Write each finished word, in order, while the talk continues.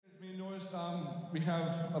we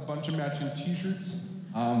have a bunch of matching t-shirts.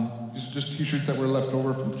 These are just t-shirts that were left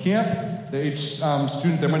over from camp that each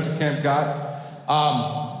student that went to camp got.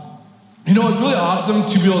 It's really awesome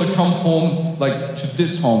to be able to come home, like to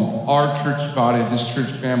this home, our church body, this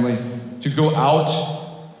church family, to go out,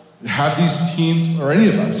 have these teens, or any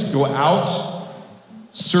of us, go out,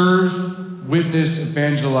 serve, witness,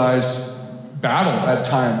 evangelize, battle at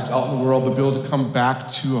times out in the world, but be able to come back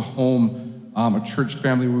to a home, a church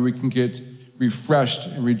family where we can get refreshed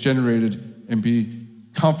and regenerated and be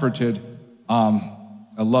comforted. I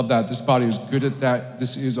love that. This body is good at that.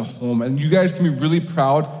 This is a home. And you guys can be really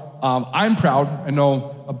proud. I'm proud. I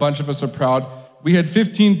know a bunch of us are proud. We had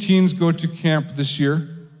 15 teens go to camp this year.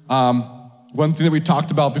 One thing that we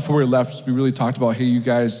talked about before we left is we really talked about, hey, you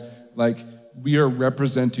guys, we are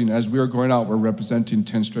representing, as we are going out, we're representing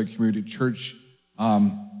Tenstrike Community Church.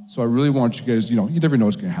 So I really want you guys, you never know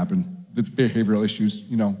what's going to happen. The behavioral issues,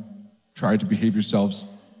 try to behave yourselves,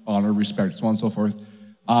 honor, respect, so on and so forth.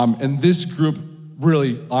 And this group,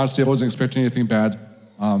 really, honestly, I wasn't expecting anything bad.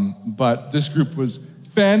 But this group was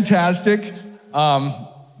fantastic.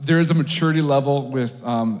 There is a maturity level with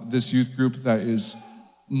this youth group that is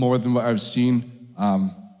more than what I've seen.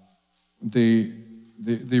 They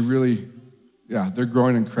really, they're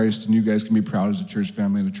growing in Christ, and you guys can be proud as a church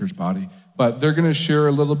family and a church body. But they're going to share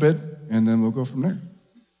a little bit, and then we'll go from there.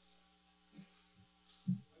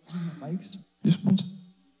 Mics? Just once?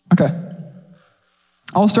 Okay.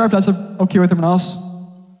 I'll start if that's okay with everyone else.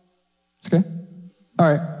 It's okay?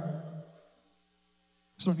 All right.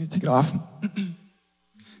 So I don't need to take it off.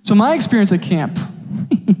 So my experience at camp.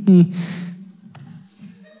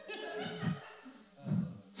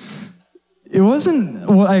 It wasn't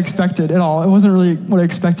what I expected at all. It wasn't really what I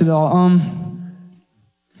expected at all.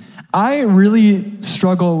 I really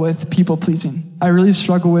struggle with people pleasing. I really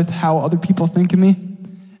struggle with how other people think of me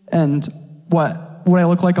and what I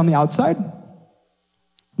look like on the outside.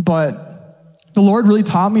 But the Lord really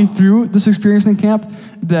taught me through this experience in camp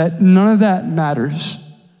that none of that matters.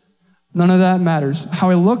 None of that matters. How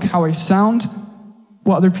I look, how I sound,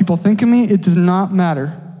 what other people think of me, it does not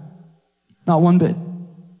matter. Not one bit.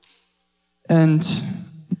 And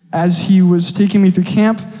as he was taking me through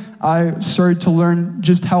camp, I started to learn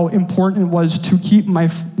just how important it was to keep my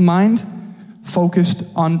mind focused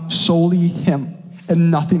on solely him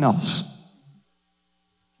and nothing else.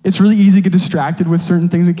 It's really easy to get distracted with certain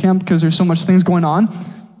things at camp because there's so much things going on.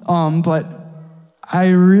 But I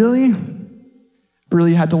really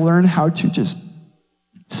had to learn how to just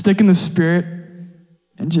stick in the Spirit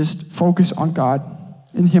and just focus on God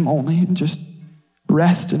and him only and just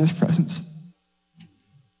rest in his presence.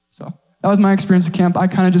 So that was my experience at camp. I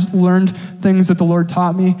kind of just learned things that the Lord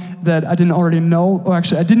taught me that I didn't already know. Or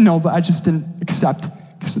actually, I didn't know, but I just didn't accept.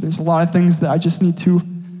 Because there's a lot of things that I just need to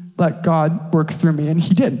let God work through me, and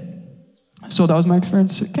he did. So that was my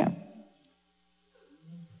experience at camp.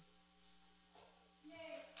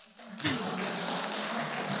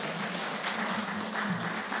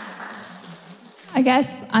 I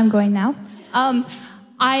guess I'm going now.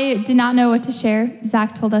 I did not know what to share.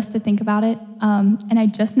 Zach told us to think about it, and I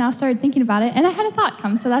just now started thinking about it, and I had a thought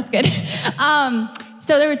come, so that's good.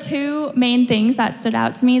 So there were two main things that stood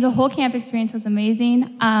out to me. The whole camp experience was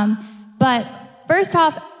amazing, but first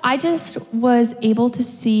off, I just was able to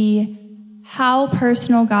see how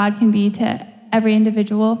personal God can be to every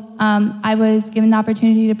individual. I was given the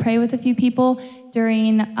opportunity to pray with a few people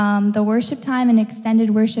during the worship time and extended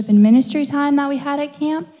worship and ministry time that we had at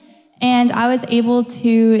camp. And I was able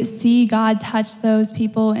to see God touch those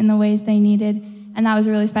people in the ways they needed, and that was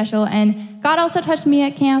really special. And God also touched me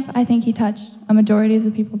at camp. I think he touched a majority of the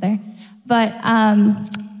people there. But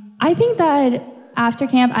I think that after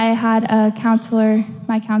camp, I had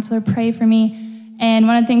my counselor pray for me, and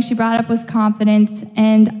one of the things she brought up was confidence,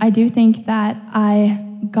 and I do think that I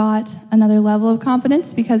got another level of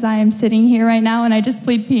confidence because I am sitting here right now and I just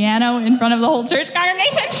played piano in front of the whole church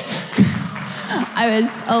congregation. I was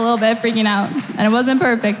a little bit freaking out, and it wasn't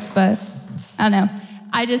perfect, but I don't know.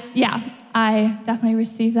 I definitely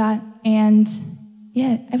received that, and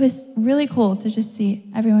it was really cool to just see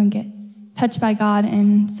everyone get touched by God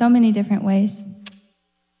in so many different ways.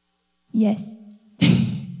 Yes.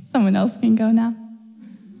 Someone else can go now.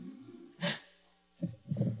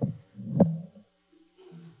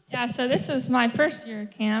 Yeah, so this was my first year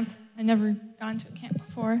at camp. I'd never gone to a camp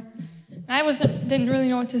before. I didn't really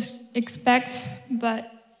know what to expect,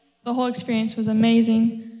 but the whole experience was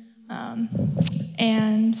amazing. I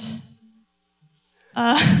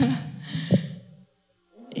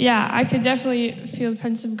could definitely feel the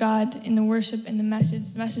presence of God in the worship and the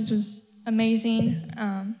message. The message was amazing.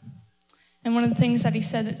 And one of the things that he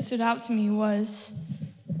said that stood out to me was,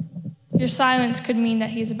 your silence could mean that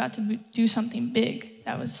he's about to do something big.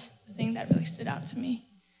 That was the thing that really stood out to me.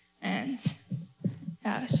 And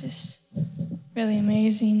that was just really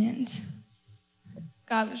amazing. And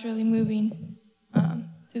God was really moving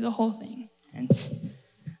through the whole thing. And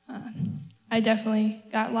I definitely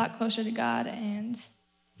got a lot closer to God, and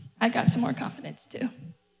I got some more confidence too.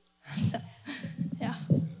 So, yeah.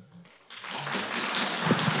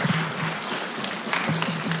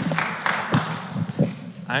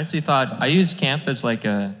 I honestly thought I used camp as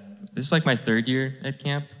this is like my third year at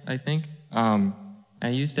camp, I think. I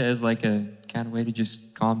used it as like a kind of way to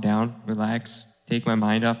just calm down, relax, take my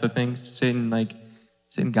mind off of things, sit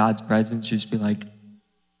in God's presence, just be like,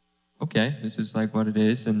 okay, this is like what it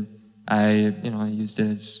is. And I used it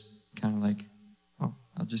as kind of like, oh,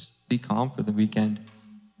 I'll just be calm for the weekend.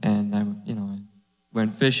 And I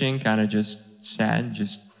went fishing, kind of just sat and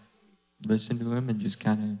just listened to him and just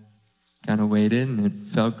kind of waited, and it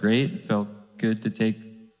felt great. It felt good to take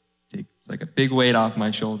like a big weight off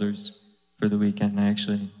my shoulders for the weekend. I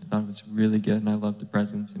thought it was really good, and I loved the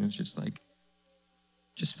presence, and it was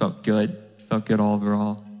just felt good. Felt good all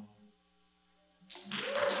overall.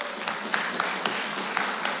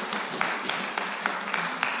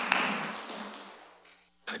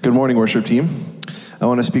 Good morning, worship team. I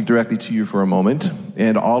want to speak directly to you for a moment,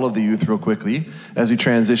 and all of the youth real quickly as we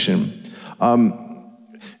transition.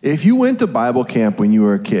 If you went to Bible camp when you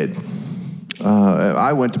were a kid,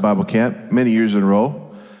 I went to Bible camp many years in a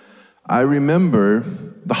row. I remember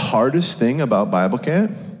the hardest thing about Bible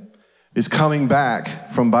camp is coming back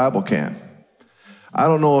from Bible camp. I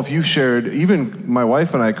don't know if you've shared, even my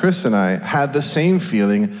wife and I, Chris and I, had the same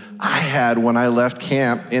feeling I had when I left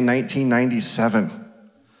camp in 1997.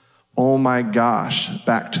 Oh my gosh,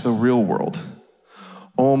 back to the real world.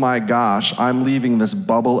 Oh my gosh, I'm leaving this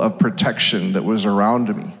bubble of protection that was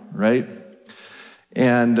around me, right?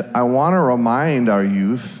 And I want to remind our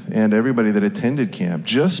youth and everybody that attended camp,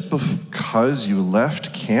 just because you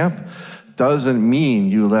left camp doesn't mean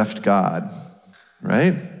you left God,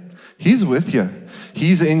 right? He's with you.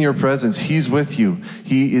 He's in your presence. He's with you.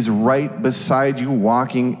 He is right beside you,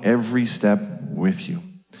 walking every step with you.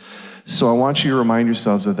 So I want you to remind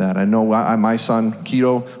yourselves of that. I know my son,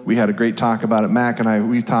 Keto, we had a great talk about it. Mac and I,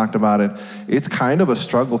 we talked about it. It's kind of a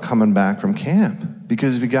struggle coming back from camp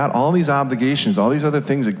because if you got all these obligations, all these other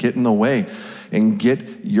things that get in the way and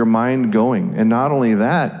get your mind going. And not only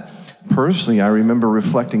that, personally, I remember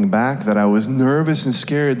reflecting back that I was nervous and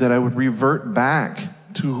scared that I would revert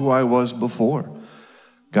back to who I was before.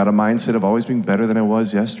 Got a mindset of always being better than I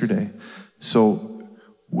was yesterday. So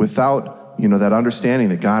without that understanding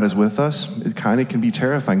that God is with us, it kind of can be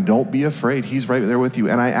terrifying. Don't be afraid. He's right there with you.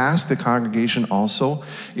 And I ask the congregation also,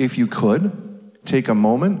 if you could, take a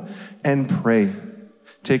moment and pray.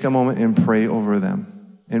 Take a moment and pray over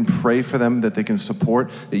them. And pray for them that they can support,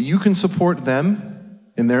 that you can support them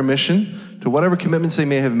in their mission to whatever commitments they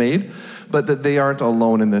may have made, but that they aren't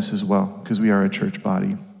alone in this as well, because we are a church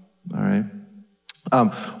body. All right?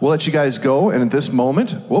 We'll let you guys go. And at this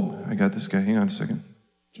moment, I got this guy. Hang on a second.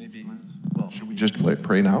 Maybe. Should we just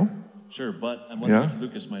pray now? Sure, but I'm wondering if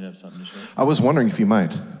Lucas might have something to share. I was wondering if he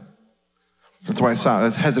might. That's why I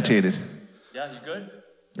hesitated. Yeah, you good?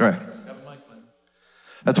 All right.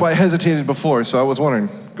 That's why I hesitated before, so I was wondering.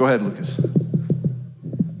 Go ahead, Lucas. I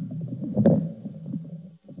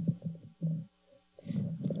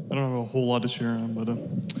don't have a whole lot to share on, but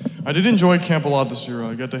I did enjoy camp a lot this year.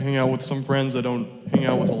 I got to hang out with some friends I don't hang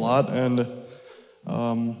out with a lot, and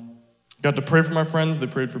got to pray for my friends. They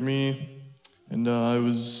prayed for me. And it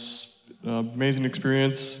was an amazing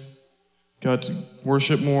experience. Got to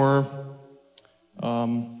worship more.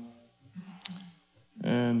 And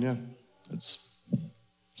yeah, that's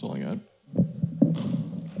all I got.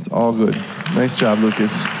 It's all good. Nice job,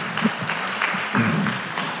 Lucas.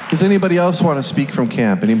 Does anybody else want to speak from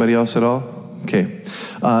camp? Anybody else at all? Okay.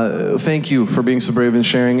 Thank you for being so brave and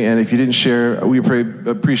sharing. And if you didn't share, we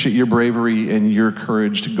appreciate your bravery and your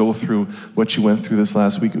courage to go through what you went through this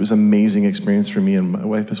last week. It was an amazing experience for me and my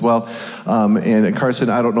wife as well. And Carson,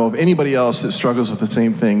 I don't know of anybody else that struggles with the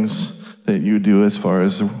same things that you do as far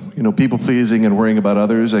as people pleasing and worrying about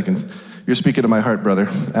others. You're speaking to my heart, brother.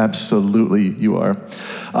 Absolutely, you are.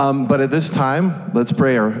 But at this time, let's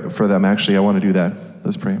pray for them. Actually, I want to do that.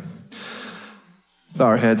 Let's pray. Bow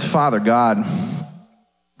our heads. Father God,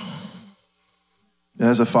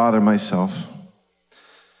 as a father myself,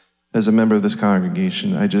 as a member of this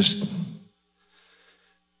congregation, I just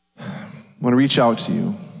want to reach out to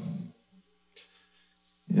you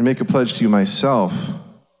and make a pledge to you myself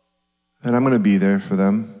that I'm going to be there for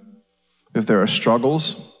them. If there are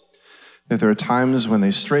struggles, If there are times when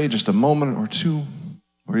they stray just a moment or two,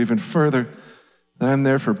 or even further, that I'm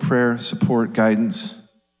there for prayer, support, guidance.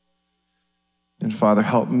 And Father,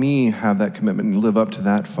 help me have that commitment and live up to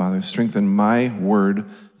that, Father. Strengthen my word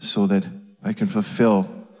so that I can fulfill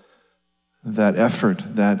that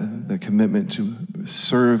effort, that commitment to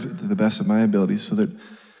serve to the best of my ability so that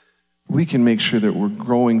we can make sure that we're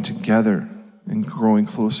growing together and growing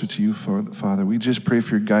closer to you, Father. We just pray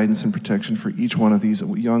for your guidance and protection for each one of these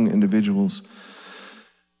young individuals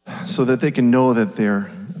so that they can know that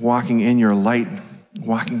they're walking in your light,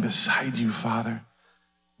 walking beside you, Father,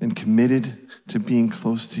 and committed to being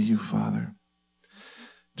close to you, Father.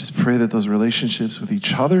 Just pray that those relationships with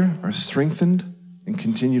each other are strengthened and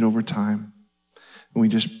continued over time. And we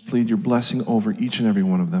just plead your blessing over each and every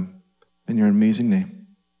one of them. In your amazing name,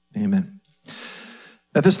 amen.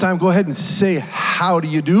 At this time, go ahead and say how do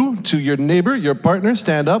you do to your neighbor, your partner.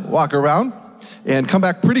 Stand up, walk around, and come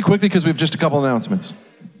back pretty quickly because we have just a couple announcements.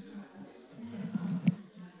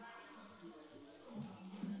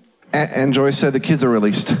 And Joyce said the kids are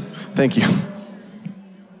released. Thank you.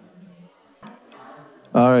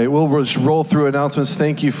 All right, we'll just roll through announcements.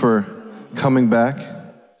 Thank you for coming back.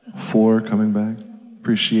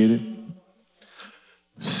 Appreciate it.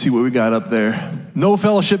 See what we got up there. No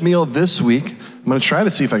fellowship meal this week. I'm going to try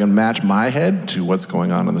to see if I can match my head to what's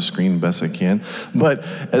going on the screen best I can. But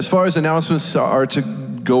as far as announcements are to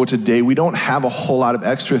go today, we don't have a whole lot of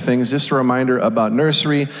extra things. Just a reminder about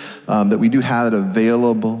nursery, that we do have it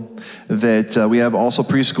available, that we have also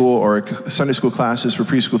preschool or Sunday school classes for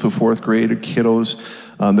preschool through fourth grade or kiddos.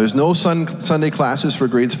 There's no Sunday classes for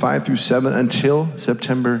grades 5 through 7 until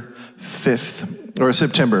September. The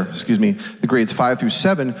grades 5 through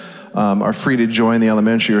 7 are free to join the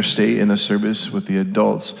elementary or stay in the service with the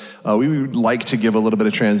adults. We would like to give a little bit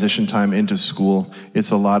of transition time into school. It's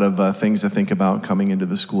a lot of things to think about coming into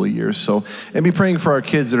the school year. So, and be praying for our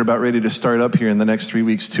kids that are about ready to start up here in the next 3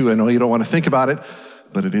 weeks too. I know you don't want to think about it,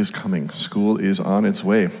 but it is coming. School is on its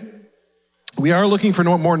way. We are looking for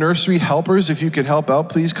more nursery helpers. If you could help out,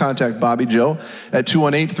 please contact Bobby Joe at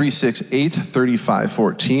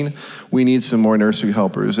 218-368-3514. We need some more nursery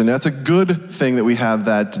helpers. And that's a good thing that we have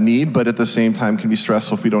that need, but at the same time can be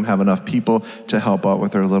stressful if we don't have enough people to help out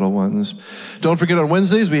with our little ones. Don't forget on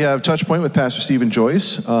Wednesdays, we have Touch Point with Pastor Steve and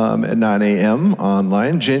Joyce at 9 a.m.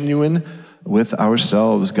 online. Genuine with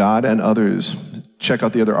ourselves, God and others. Check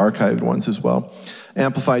out the other archived ones as well.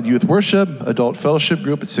 Amplified Youth Worship, Adult Fellowship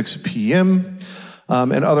Group at 6 p.m.,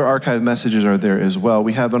 and other archive messages are there as well.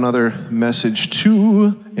 We have another message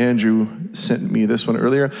too. Andrew sent me this one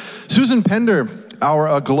earlier. Susan Pender, our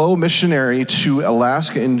Aglow missionary to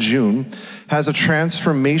Alaska in June, has a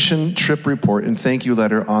transformation trip report and thank you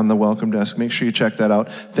letter on the welcome desk. Make sure you check that out.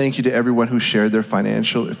 Thank you to everyone who shared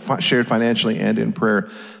shared financially and in prayer.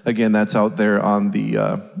 Again, that's out there on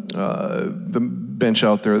the bench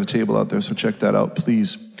out there, the table out there, so check that out,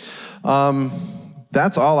 please.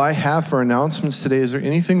 That's all I have for announcements today. Is there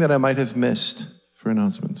anything that I might have missed for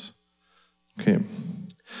announcements? Okay.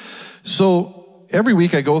 So every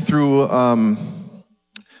week I go through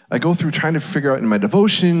trying to figure out in my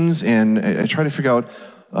devotions, and I try to figure out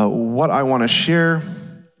what I want to share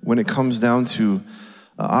when it comes down to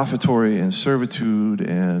offertory and servitude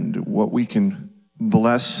and what we can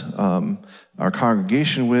bless our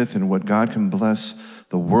congregation with and what God can bless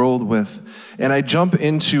the world with. And I jump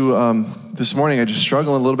into, this morning I just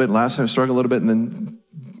struggled a little bit, last time I struggled a little bit, and then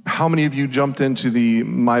how many of you jumped into the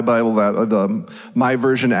My Bible, the My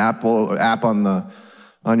Version app on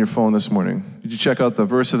your phone this morning? Did you check out the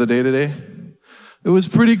verse of the day today? It was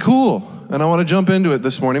pretty cool, and I want to jump into it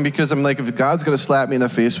this morning because I'm like, if God's going to slap me in the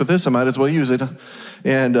face with this, I might as well use it.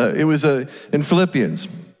 And it was in Philippians.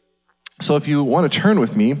 So if you want to turn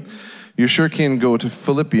with me, you sure can go to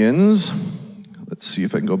Philippians. Let's see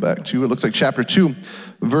if I can go back to, it looks like chapter 2,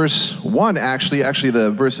 verse 1, actually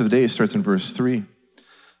the verse of the day starts in verse 3.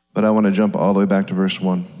 But I want to jump all the way back to verse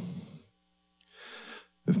 1.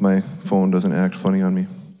 If my phone doesn't act funny on me.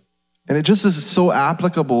 And it just is so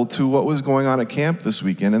applicable to what was going on at camp this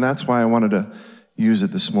weekend, and that's why I wanted to use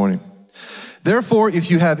it this morning. Therefore,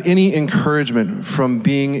 if you have any encouragement from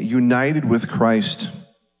being united with Christ,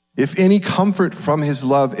 if any comfort from his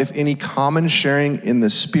love, if any common sharing in the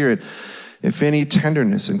Spirit, if any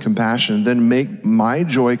tenderness and compassion, then make my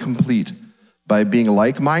joy complete by being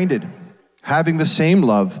like-minded, having the same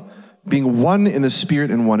love, being one in the Spirit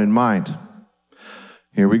and one in mind.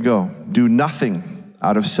 Here we go. Do nothing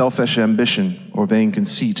out of selfish ambition or vain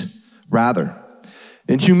conceit. Rather,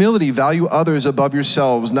 in humility, value others above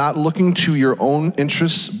yourselves, not looking to your own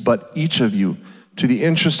interests, but each of you to the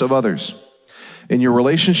interest of others. In your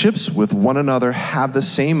relationships with one another, have the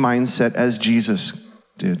same mindset as Jesus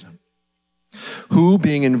did, who,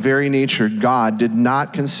 being in very nature God, did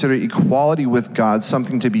not consider equality with God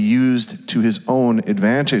something to be used to his own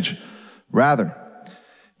advantage. Rather,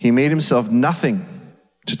 he made himself nothing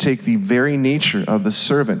to take the very nature of the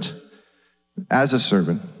servant as a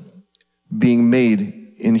servant, being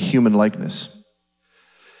made in human likeness.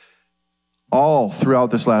 All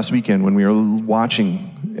throughout this last weekend when we were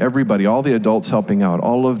watching everybody, all the adults helping out,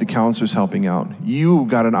 all of the counselors helping out, you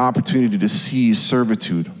got an opportunity to see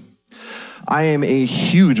servitude. I am a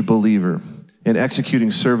huge believer in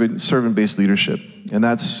executing servant-based leadership. And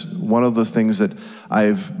that's one of the things that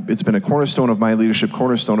it's been a cornerstone of my leadership,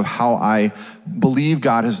 cornerstone of how I believe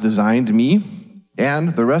God has designed me,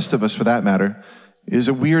 and the rest of us for that matter, is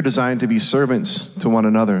that we are designed to be servants to one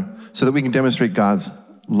another so that we can demonstrate God's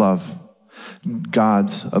love,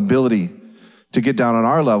 God's ability to get down on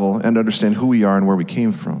our level and understand who we are and where we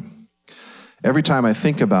came from. Every time I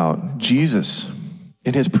think about Jesus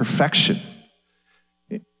in his perfection,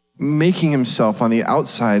 making himself on the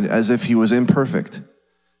outside as if he was imperfect,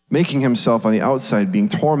 making himself on the outside being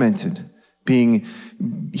tormented, being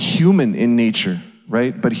human in nature,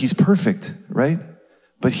 right? But he's perfect, right?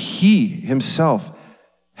 But he himself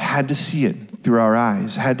had to see it through our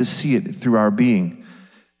eyes, had to see it through our being,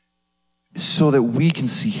 so that we can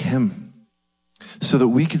see him, so that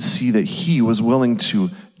we could see that he was willing to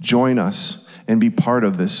join us and be part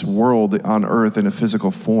of this world on earth in a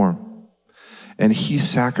physical form. And he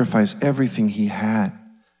sacrificed everything he had.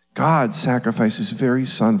 God sacrificed his very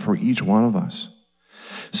son for each one of us.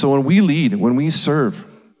 So when we lead, when we serve,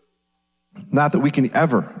 not that we can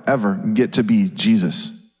ever get to be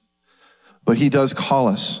Jesus, but he does call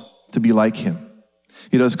us to be like him.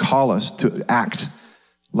 He does call us to act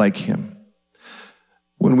like him.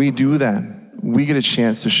 When we do that, we get a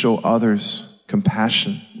chance to show others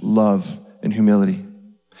compassion, love, and humility.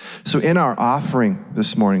 So in our offering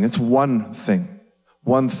this morning, it's one thing,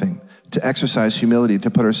 to exercise humility,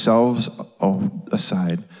 to put ourselves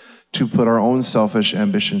aside, to put our own selfish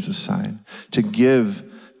ambitions aside, to give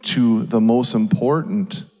to the most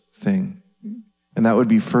important thing, and that would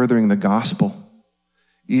be furthering the gospel.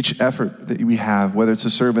 Each effort that we have, whether it's to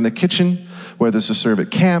serve in the kitchen, whether it's to serve at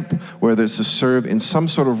camp, whether it's to serve in some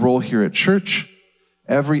sort of role here at church,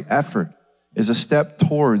 every effort is a step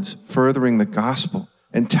towards furthering the gospel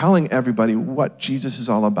and telling everybody what Jesus is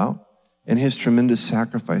all about and his tremendous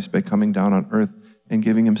sacrifice by coming down on earth and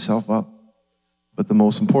giving himself up. But the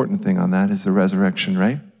most important thing on that is the resurrection,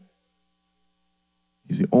 right?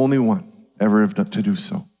 He's the only one ever to do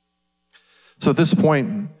so. So at this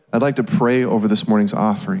point, I'd like to pray over this morning's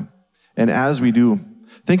offering. And as we do,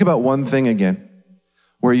 think about one thing again,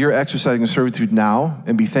 where you're exercising servitude now,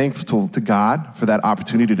 and be thankful to God for that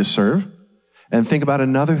opportunity to serve. And think about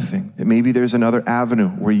another thing, that maybe there's another avenue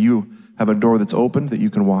where you have a door that's open that you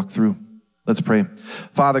can walk through. Let's pray.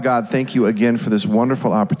 Father God, thank you again for this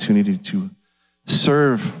wonderful opportunity to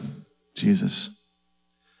serve Jesus,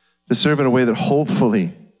 to serve in a way that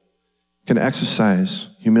hopefully can exercise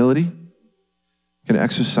humility, can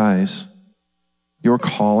exercise your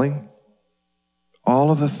calling,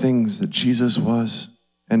 all of the things that Jesus was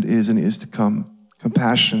and is to come,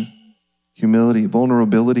 compassion, humility,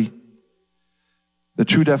 vulnerability, the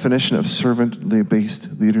true definition of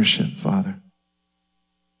servant-based leadership, Father.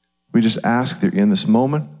 We just ask that you're in this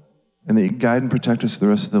moment and that you guide and protect us the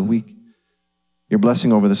rest of the week. Your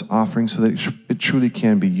blessing over this offering so that it truly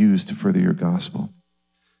can be used to further your gospel.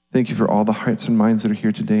 Thank you for all the hearts and minds that are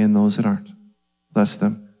here today and those that aren't. Bless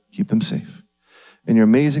them. Keep them safe. In your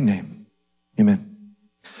amazing name, amen.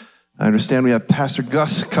 I understand we have Pastor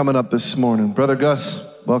Gus coming up this morning. Brother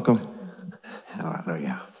Gus, welcome.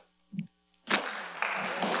 Hallelujah.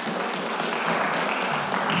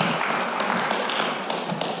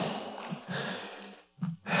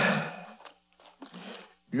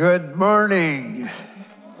 Good morning.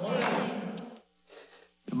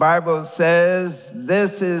 The Bible says,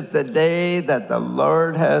 this is the day that the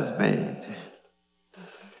Lord has made.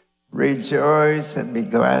 Rejoice and be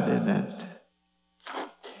glad in it.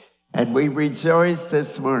 And we rejoice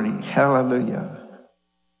this morning. Hallelujah.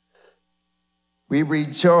 We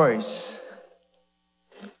rejoice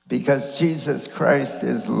because Jesus Christ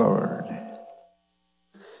is Lord.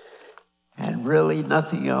 And really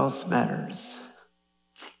nothing else matters.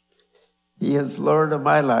 He is Lord of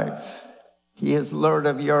my life. He is Lord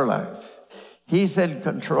of your life. He's in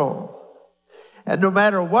control. And no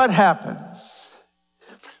matter what happens,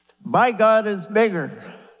 my God is bigger.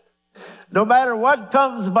 No matter what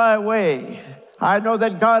comes my way, I know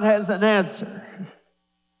that God has an answer.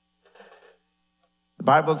 The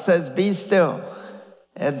Bible says, be still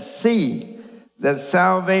and see the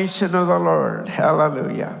salvation of the Lord.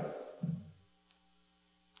 Hallelujah.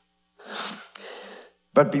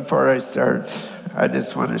 But before I start, I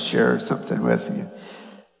just want to share something with you.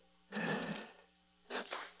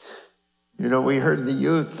 You know, we heard the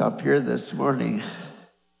youth up here this morning.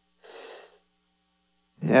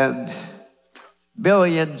 And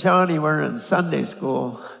Billy and Johnny were in Sunday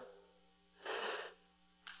school.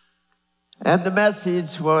 And the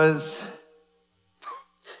message was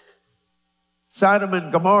Sodom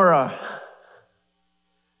and Gomorrah.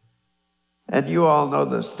 And you all know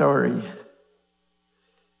the story.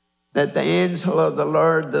 That the angel of the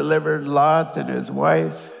Lord delivered Lot and his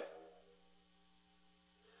wife.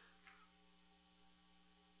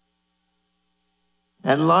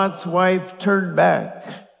 And Lot's wife turned back.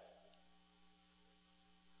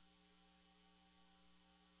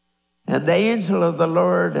 And the angel of the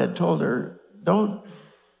Lord had told her, don't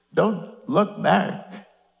look back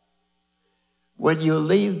when you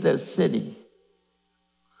leave this city.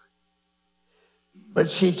 But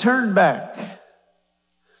she turned back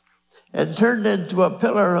and turned into a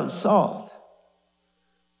pillar of salt.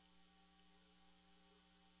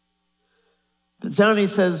 But Johnny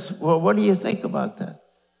says, well, what do you think about that?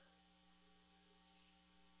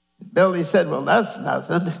 Billy said, well, that's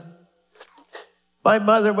nothing. My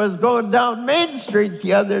mother was going down Main Street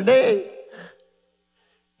the other day.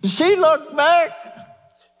 She looked back.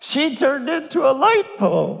 She turned into a light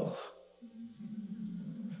pole.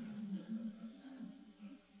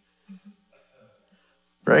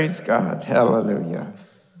 Praise God. Hallelujah.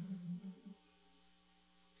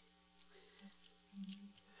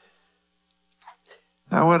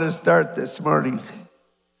 I want to start this morning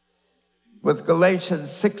with Galatians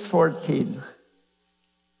 6:14.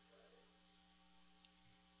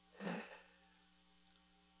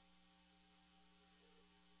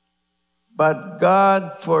 But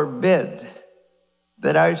God forbid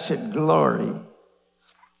that I should glory,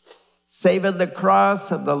 save in the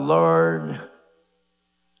cross of the Lord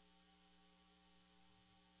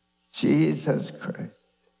Jesus Christ.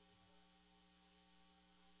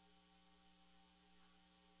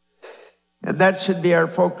 And that should be our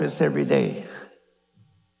focus every day.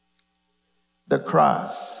 The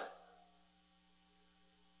cross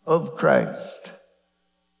of Christ.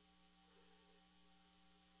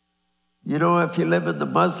 You know, if you live in the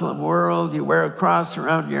Muslim world, you wear a cross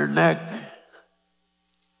around your neck.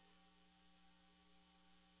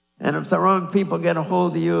 And if the wrong people get a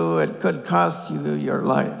hold of you, it could cost you your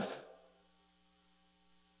life.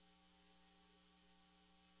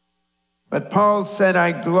 But Paul said,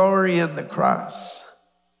 I glory in the cross.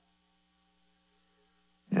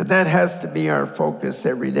 And that has to be our focus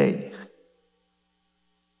every day.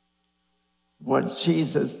 What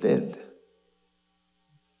Jesus did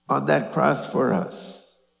on that cross for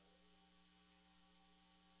us.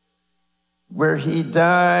 Where he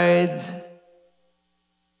died,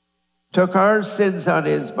 took our sins on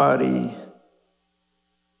his body,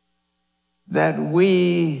 that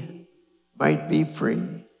we might be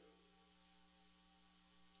free.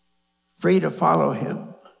 Free to follow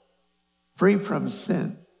him, free from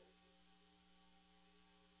sin,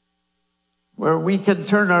 where we can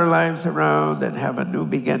turn our lives around and have a new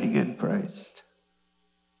beginning in Christ.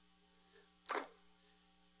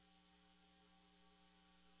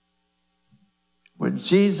 When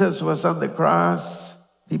Jesus was on the cross,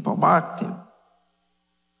 people mocked him.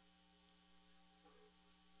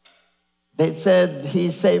 They said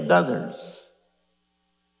he saved others,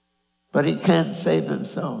 but he can't save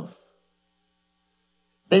himself.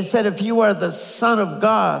 They said, if you are the Son of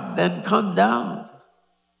God, then come down.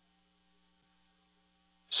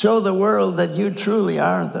 Show the world that you truly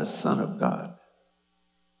are the Son of God.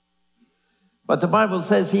 But the Bible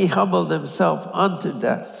says he humbled himself unto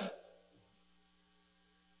death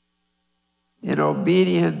in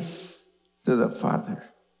obedience to the Father.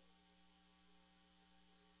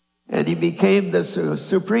 And he became the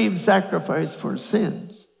supreme sacrifice for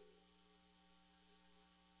sins,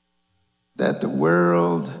 that the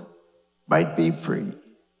world might be free,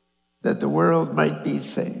 that the world might be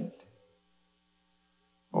saved.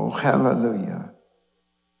 Oh, hallelujah.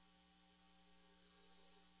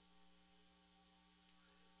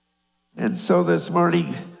 And so this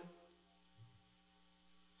morning,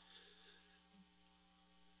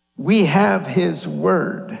 we have his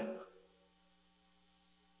word.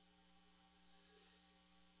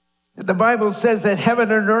 And the Bible says that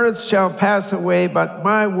heaven and earth shall pass away, but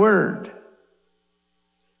my word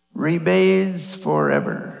remains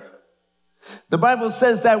forever. The Bible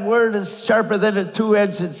says that word is sharper than a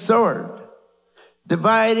two-edged sword,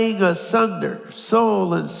 dividing asunder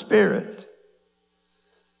soul and spirit,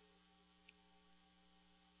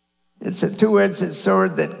 It's a two-edged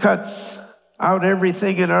sword that cuts out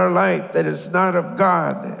everything in our life that is not of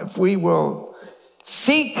God. If we will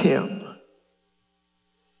seek him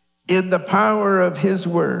in the power of his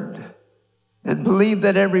word and believe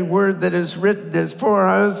that every word that is written is for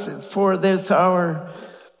us, it's for this hour,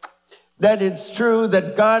 that it's true,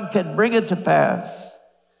 that God can bring it to pass,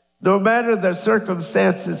 no matter the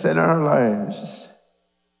circumstances in our lives.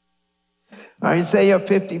 Isaiah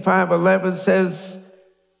 55:11 says,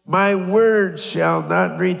 my word shall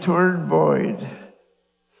not return void,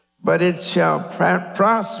 but it shall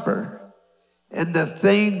prosper in the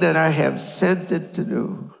thing that I have sent it to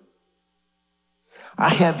do. I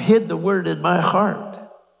have hid the word in my heart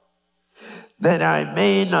that I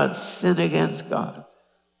may not sin against God.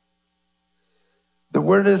 The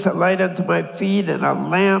word is a light unto my feet and a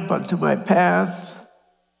lamp unto my path.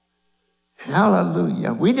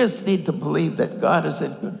 Hallelujah. We just need to believe that God is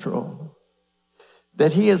in control,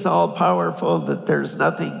 that he is all powerful, that there's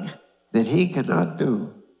nothing that he cannot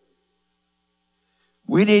do.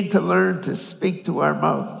 We need to learn to speak to our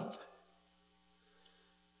mouth.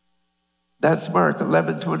 That's Mark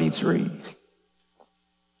 11:23.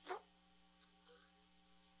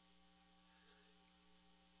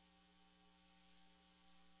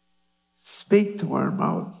 Speak to our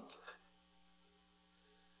mouth.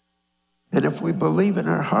 And if we believe in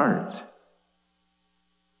our heart,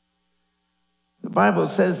 the Bible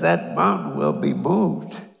says that mountain will be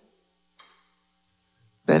moved,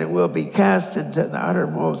 that it will be cast into the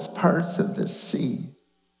uttermost parts of the sea.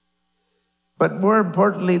 But more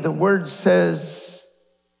importantly, the word says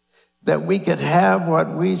that we can have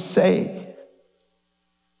what we say.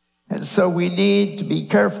 And so we need to be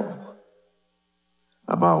careful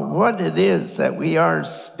about what it is that we are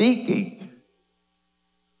speaking.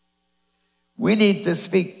 We need to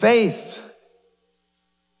speak faith.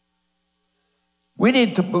 We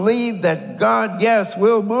need to believe that God, yes,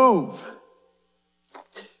 will move.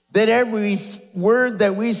 That every word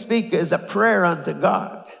that we speak is a prayer unto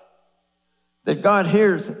God. That God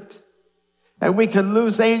hears it. And we can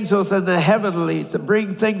loose angels in the heavenlies to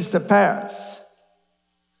bring things to pass.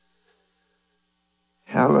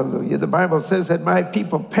 Hallelujah. The Bible says that my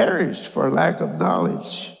people perish for lack of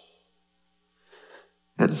knowledge.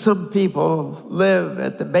 And some people live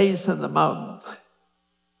at the base of the mountain.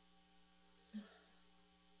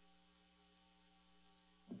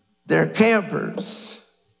 They're campers.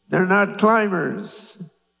 They're not climbers.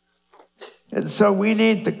 And so we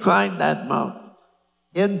need to climb that mountain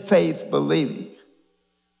in faith, believing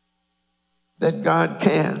that God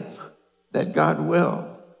can, that God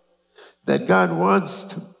will, that God wants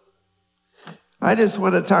to. I just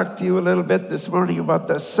want to talk to you a little bit this morning about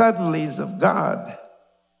the suddenlies of God.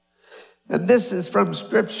 And this is from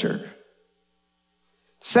Scripture.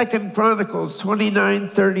 2 Chronicles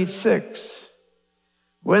 29:36.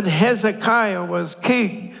 When Hezekiah was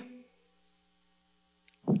king,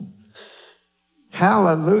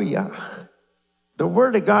 hallelujah, the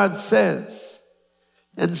Word of God says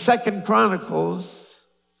in 2 Chronicles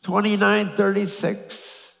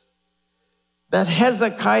 29:36 that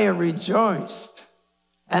Hezekiah rejoiced,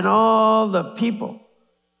 and all the people,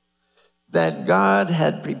 that God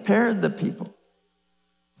had prepared the people,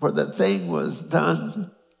 for the thing was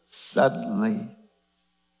done suddenly.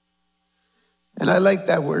 And I like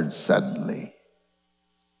that word, suddenly.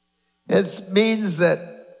 It means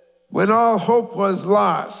that when all hope was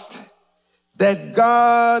lost, that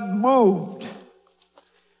God moved.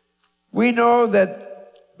 We know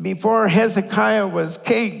that before Hezekiah was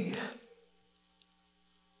king,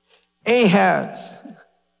 Ahaz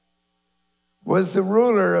was the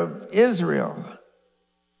ruler of Israel.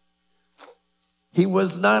 He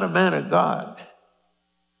was not a man of God.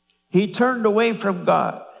 He turned away from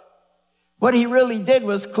God. What he really did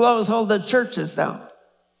was close all the churches down,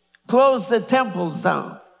 close the temples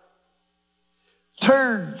down,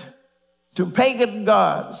 turned to pagan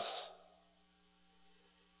gods.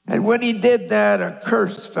 And when he did that, a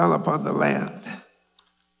curse fell upon the land.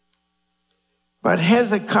 But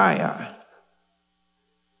Hezekiah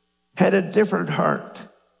had a different heart.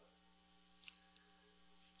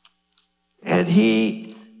 And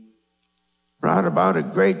he brought about a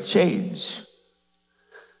great change.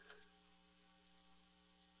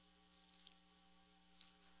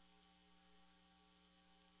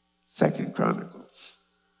 Second Chronicles.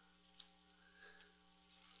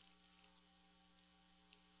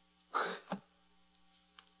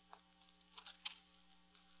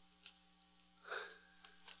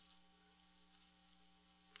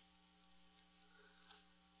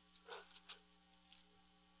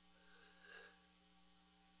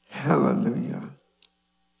 Hallelujah.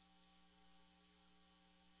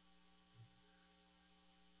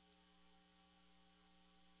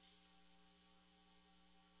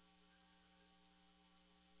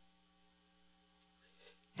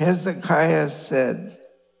 Hezekiah said,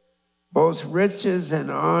 both riches and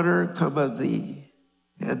honor come of thee,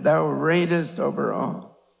 and thou reignest over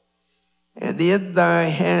all. And in thy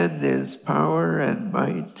hand is power and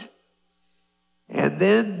might. And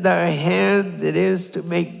in thy hand it is to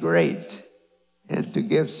make great and to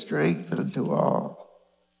give strength unto all.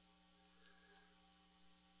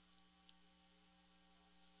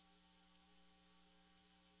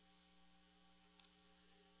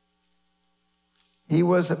 He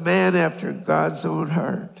was a man after God's own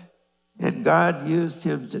heart, and God used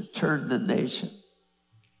him to turn the nation.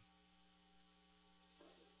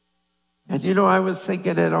 And you know, I was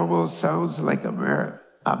thinking it almost sounds like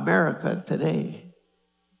America today.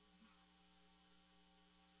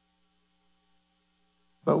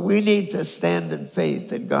 But we need to stand in faith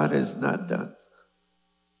that God is not done.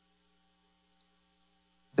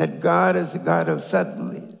 That God is a God of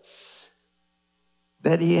suddenlies.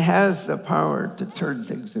 That he has the power to turn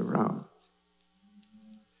things around.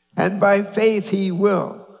 And by faith he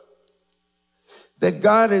will. That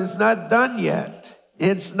God is not done yet.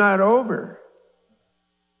 It's not over.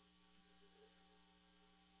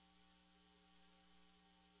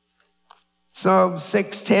 Psalm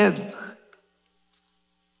 6:10.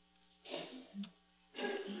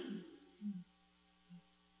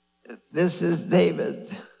 This is David.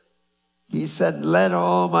 He said, let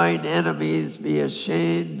all mine enemies be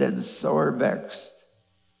ashamed and sore vexed.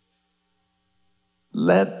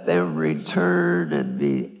 Let them return and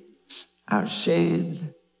be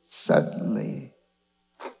ashamed suddenly.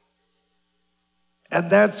 And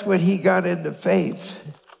that's when he got into faith.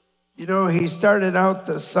 You know, he started out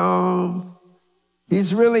the psalm.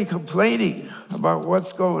 He's really complaining about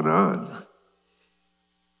what's going on.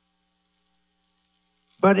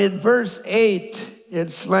 But in verse 8,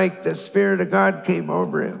 it's like the Spirit of God came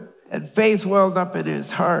over him, and faith welled up in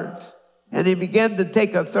his heart, and he began to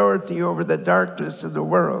take authority over the darkness in the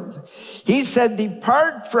world. He said,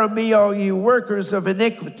 depart from me, all you workers of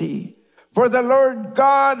iniquity, for the Lord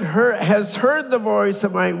God has heard the voice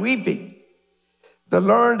of my weeping. The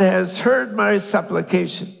Lord has heard my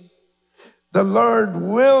supplication. The Lord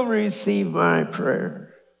will receive my prayer.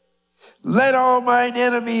 Let all mine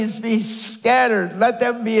enemies be scattered. Let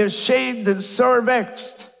them be ashamed and sore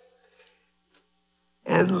vexed.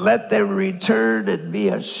 And let them return and be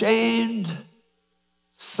ashamed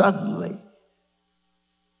suddenly.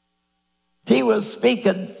 He was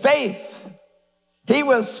speaking faith. He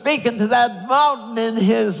was speaking to that mountain in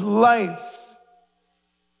his life.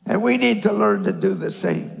 And we need to learn to do the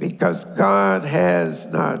same because God has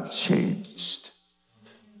not changed.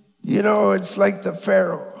 You know, it's like the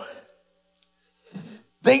Pharaoh.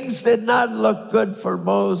 Things did not look good for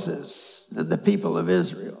Moses and the people of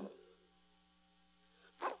Israel.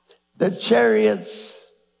 The chariots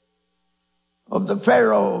of the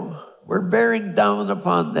Pharaoh were bearing down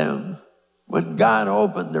upon them when God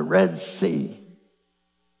opened the Red Sea.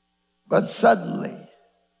 But suddenly,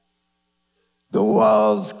 the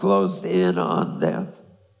walls closed in on them,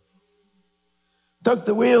 took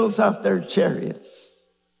the wheels off their chariots,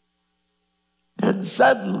 and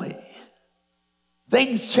suddenly,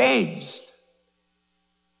 things changed.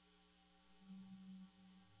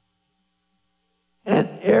 And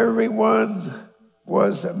everyone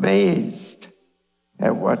was amazed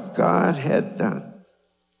at what God had done.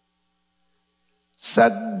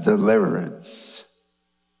 Sudden deliverance.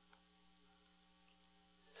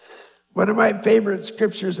 One of my favorite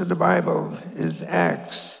scriptures in the Bible is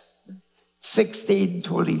Acts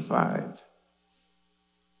 16:25.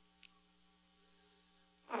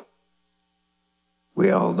 We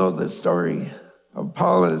all know the story of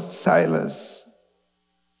Paul and Silas.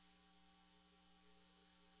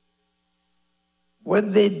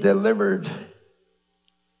 When they delivered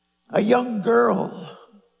a young girl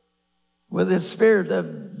with a spirit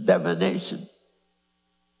of divination.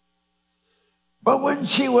 But when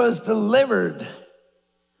she was delivered,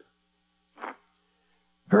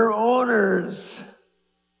 her owners,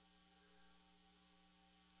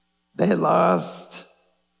 they lost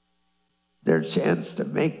their chance to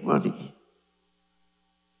make money.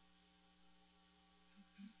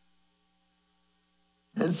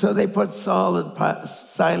 And so they put Saul and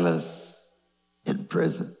Silas in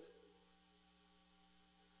prison.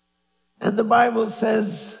 And the Bible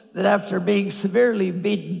says that after being severely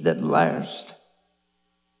beaten and lashed,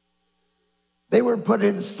 they were put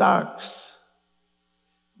in stocks.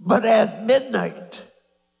 But at midnight,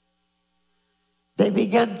 they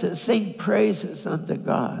began to sing praises unto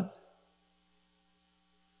God.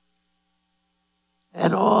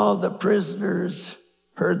 And all the prisoners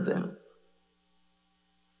heard them.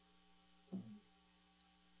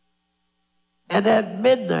 And at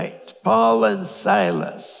midnight, Paul and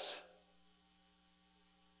Silas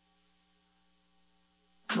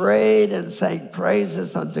prayed and sang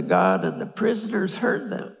praises unto God, and the prisoners heard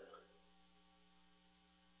them.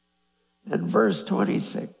 And verse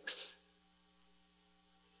 26,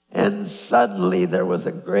 and suddenly there was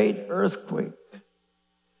a great earthquake,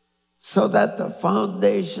 so that the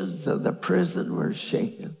foundations of the prison were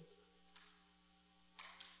shaken.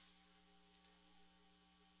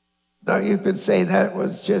 Now you could say that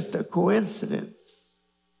was just a coincidence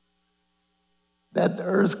that the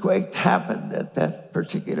earthquake happened at that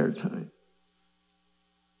particular time.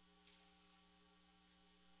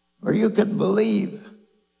 Or you can believe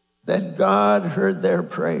that God heard their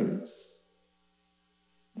praise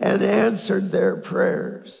and answered their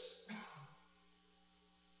prayers,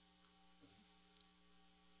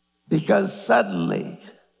 because suddenly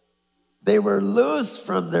they were loosed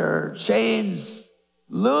from their chains,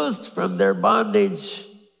 loosed from their bondage.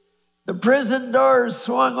 The prison doors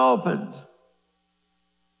swung open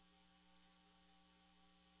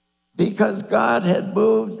because God had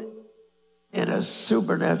moved in a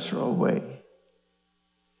supernatural way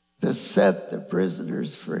to set the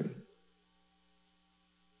prisoners free.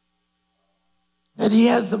 And he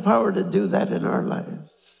has the power to do that in our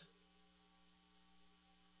lives.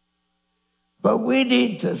 But we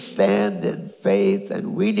need to stand in faith,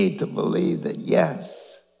 and we need to believe that,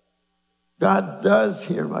 yes, God does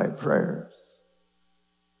hear my prayers.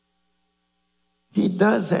 He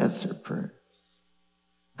does answer prayers.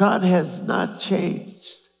 God has not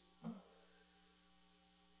changed.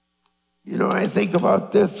 You know, I think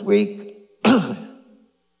about this week.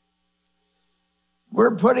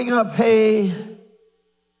 We're putting up hay,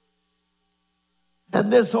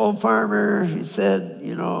 and this old farmer, he said,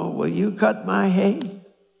 you know, will you cut my hay?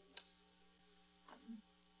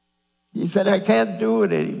 He said, I can't do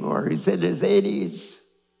it anymore. He's in his 80s.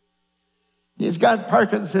 He's got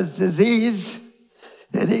Parkinson's disease,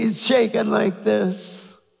 and he's shaking like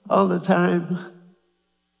this all the time.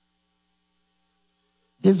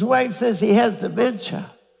 His wife says he has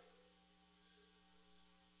dementia,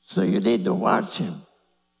 so you need to watch him.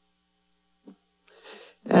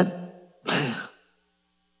 And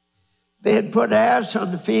they had put ash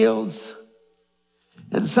on the fields,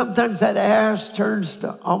 and sometimes that ash turns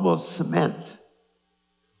to almost cement.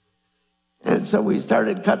 And so we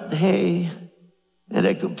started cutting hay, and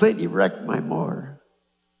it completely wrecked my mower.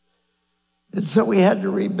 And so we had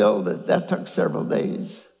to rebuild it. That took several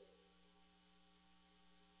days.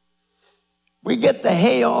 We get the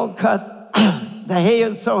hay all cut. The hay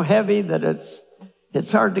is so heavy that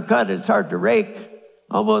it's hard to cut, it's hard to rake,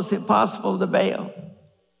 almost impossible to bale.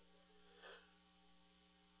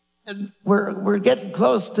 And we're getting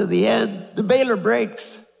close to the end. The baler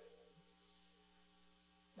breaks,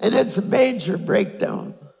 and it's a major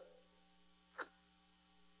breakdown.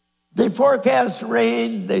 They forecast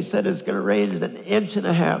rain. They said it's going to rain 1.5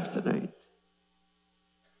 inches tonight.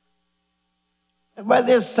 And by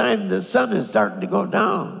this time, the sun is starting to go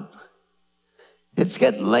down. It's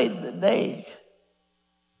getting late in the day.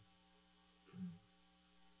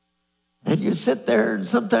 And you sit there, and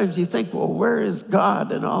sometimes you think, well, where is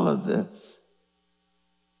God in all of this?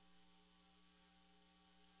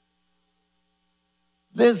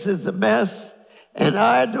 This is a mess, and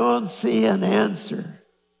I don't see an answer.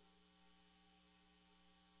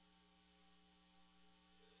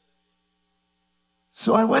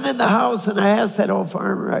 So I went in the house, and I asked that old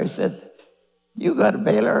farmer, I said, you got a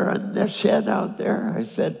baler on that shed out there? I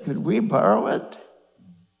said, could we borrow it?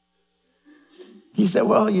 He said,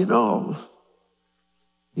 well, you know,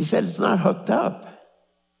 he said, it's not hooked up.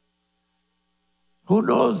 Who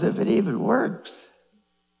knows if it even works?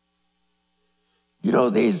 You know,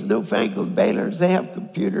 these newfangled balers, they have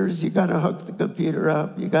computers. You got to hook the computer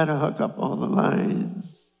up. You got to hook up all the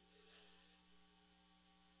lines.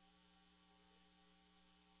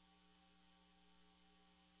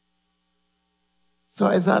 So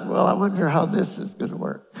I thought, well, I wonder how this is going to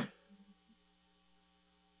work.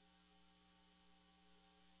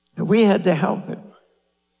 And we had to help him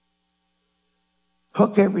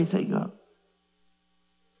hook everything up.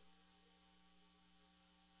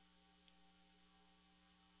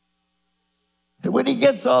 And when he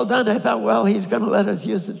gets all done, I thought, well, he's going to let us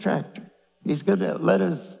use the tractor. He's going to let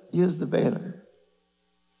us use the baler.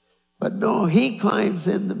 But no, he climbs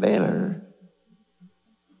in the baler,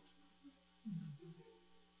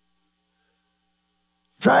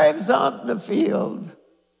 drives out in the field,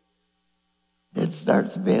 and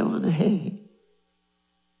starts baling hay.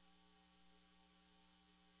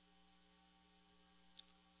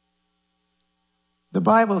 The The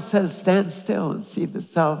Bible says, stand still and see the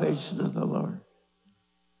salvation of the Lord.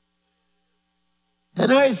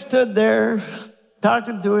 And I stood there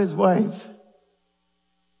talking to his wife.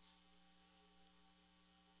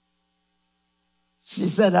 She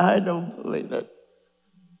said, I don't believe it.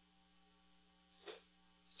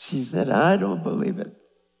 She said, I don't believe it.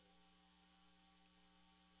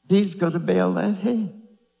 He's going to bale that hay.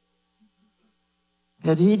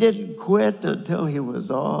 And he didn't quit until he was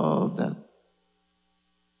all done.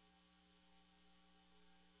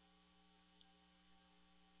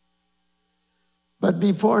 But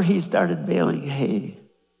before he started baling hay,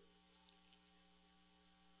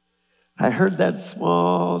 I heard that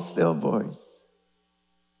small, still voice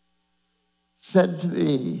said to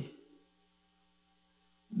me,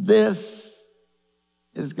 this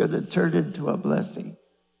is going to turn into a blessing.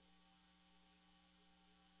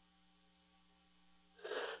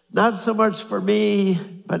 Not so much for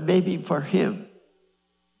me, but maybe for him.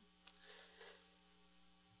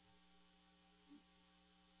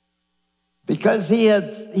 Because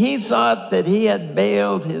he thought that he had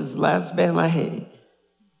baled his last bale of hay.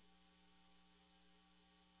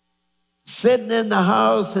 Sitting in the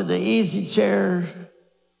house in the easy chair,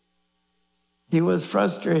 he was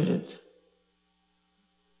frustrated.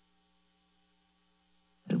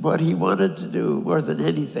 And what he wanted to do more than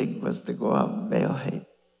anything was to go out and bale hay.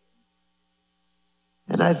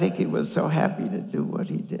 And I think he was so happy to do what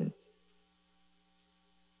he did.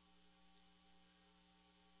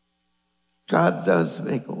 God does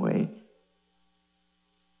make a way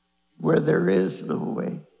where there is no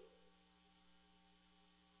way.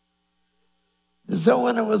 And so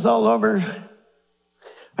when it was all over,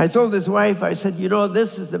 I told his wife, I said, you know,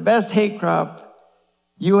 this is the best hay crop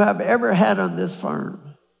you have ever had on this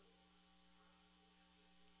farm.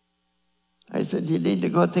 I said, you need to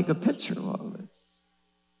go take a picture of all this.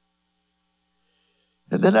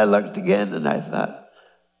 And then I looked again and I thought,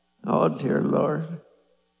 oh, dear Lord,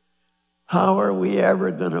 how are we ever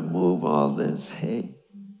going to move all this hay?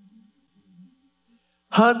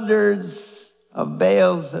 Hundreds of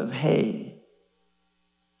bales of hay.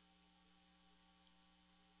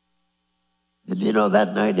 And you know,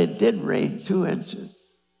 that night it did rain 2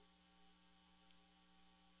 inches.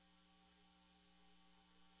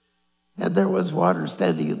 And there was water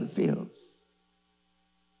standing in the fields.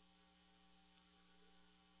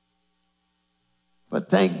 But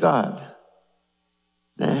thank God,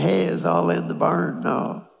 the hay is all in the barn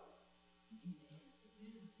now.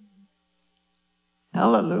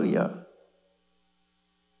 Hallelujah.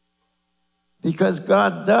 Because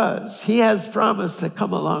God does. He has promised to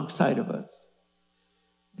come alongside of us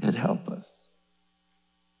and help us.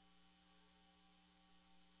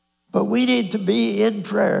 But we need to be in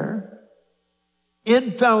prayer,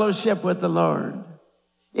 in fellowship with the Lord,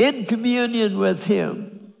 in communion with Him.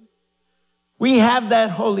 We have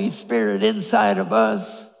that Holy Spirit inside of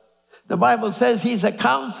us. The Bible says He's a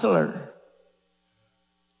counselor.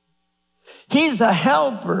 He's a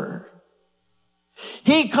helper.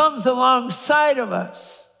 He comes alongside of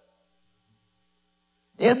us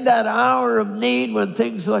in that hour of need when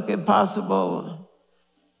things look impossible.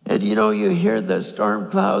 And you know, you hear the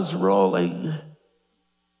storm clouds rolling.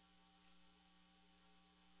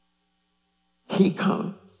 He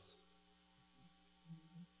comes.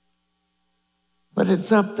 But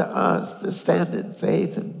it's up to us to stand in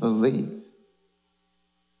faith and believe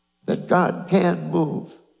that God can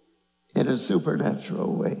move in a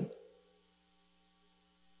supernatural way.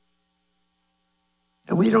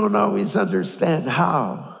 And we don't always understand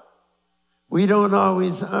how. We don't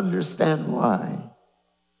always understand why.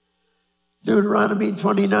 Deuteronomy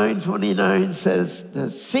 29:29 says, the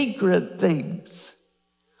secret things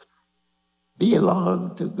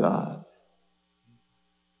belong to God.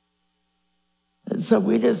 And so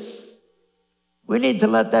we need to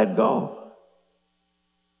let that go.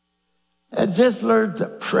 And just learn to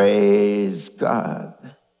praise God.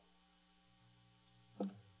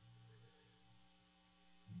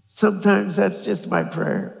 Sometimes that's just my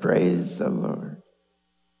prayer. Praise the Lord.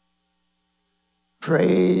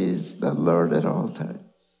 Praise the Lord at all times.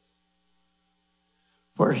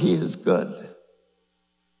 For He is good,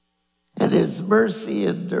 and His mercy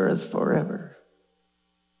endureth forever.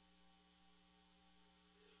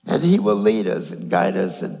 And He will lead us and guide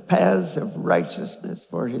us in paths of righteousness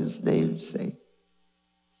for His name's sake.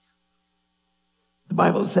 The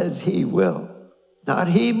Bible says He will. Not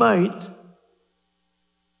He might.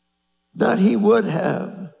 Not He would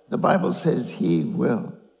have. The Bible says He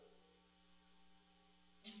will.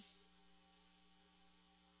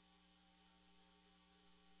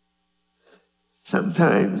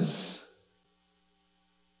 Sometimes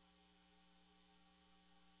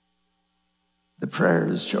prayer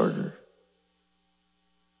is shorter.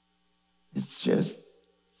 It's just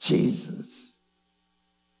Jesus,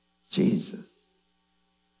 Jesus.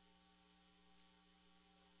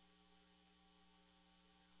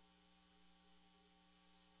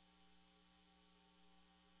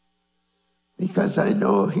 Because I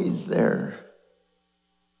know he's there.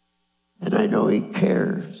 And I know he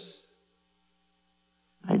cares.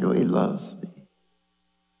 I know he loves me.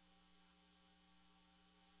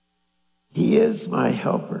 He is my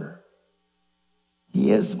helper.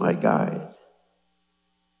 He is my guide.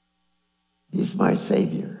 He's my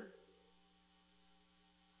Savior.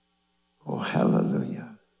 Oh,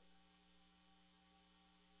 hallelujah.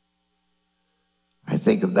 I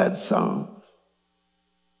think of that song.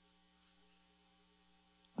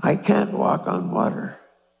 I can't walk on water.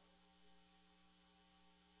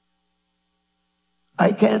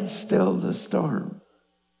 I can't still the storm.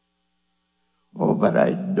 Oh, but I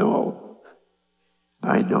know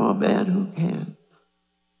a man who can.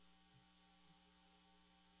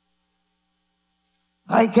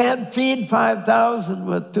 I can't feed 5,000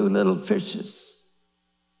 with 2 little fishes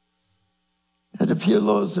and a few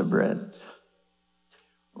loaves of bread.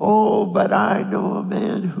 Oh, but I know a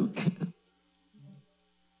man who can.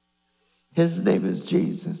 His name is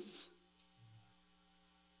Jesus.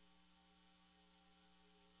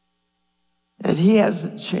 And he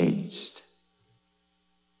hasn't changed.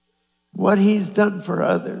 What he's done for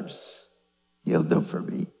others, he'll do for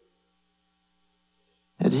me.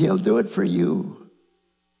 And he'll do it for you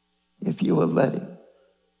if you will let him.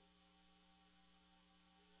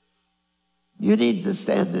 You need to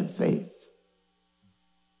stand in faith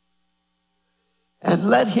and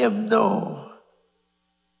let him know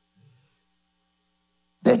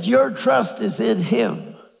that your trust is in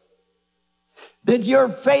him, that your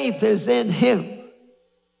faith is in him.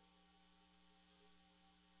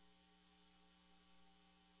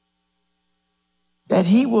 That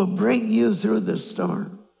he will bring you through the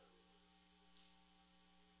storm.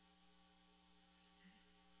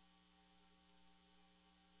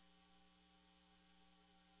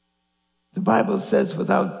 The Bible says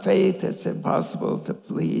without faith it's impossible to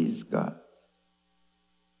please God.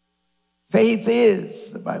 Faith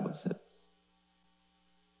is, the Bible says.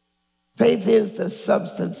 Faith is the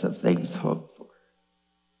substance of things hoped for,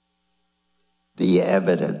 the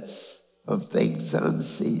evidence of things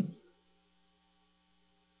unseen.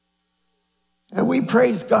 And we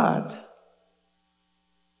praise God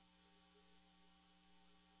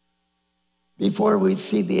before we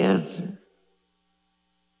see the answer,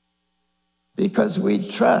 because we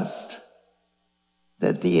trust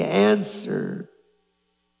that the answer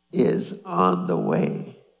is on the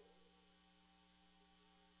way.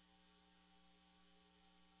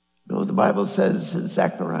 No, the Bible says in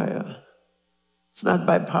Zechariah, it's not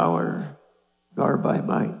by power nor by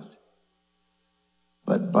might,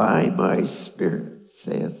 but by my Spirit,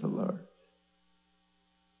 saith the Lord.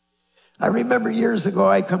 I remember years ago,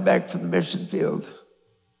 I come back from the mission field,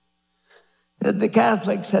 and the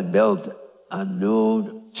Catholics had built a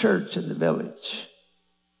new church in the village.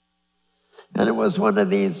 And it was one of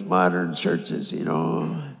these modern churches, you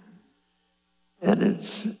know, and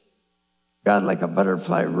it's got like a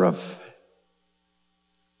butterfly roof.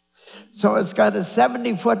 So it's got a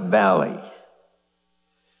 70-foot valley.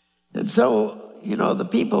 And so, you know, the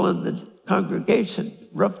people in the congregation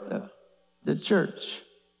roofed the church.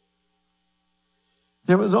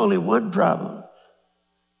 There was only one problem.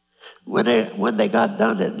 When they got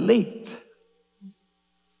done, it leaked.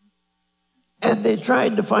 And they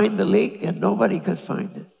tried to find the leak, and nobody could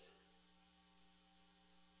find it.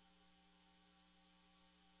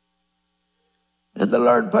 And the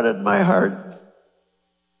Lord put it in my heart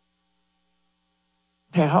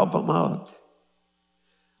to help them out.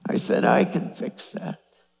 I said, I can fix that.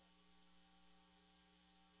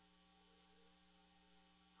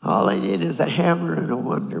 All I need is a hammer and a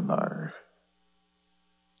wonder bar.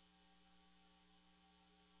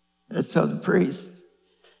 And so the priest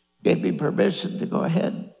gave me permission to go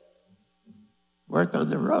ahead and work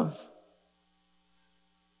on the roof.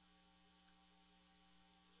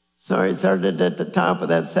 So I started at the top of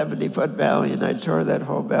that 70-foot valley, and I tore that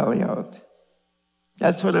whole valley out.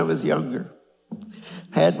 That's when I was younger.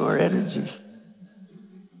 I had more energy.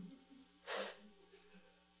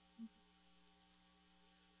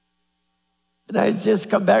 And I had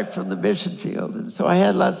just come back from the mission field, and so I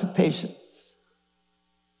had lots of patience.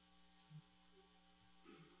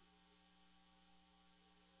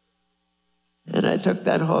 And I took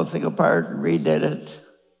that whole thing apart and redid it.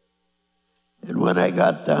 And when I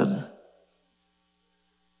got done,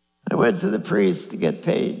 I went to the priest to get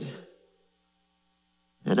paid.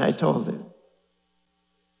 And I told him,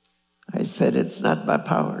 I said, it's not by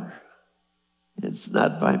power, it's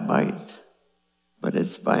not by might, but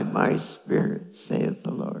it's by my Spirit, saith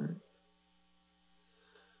the Lord.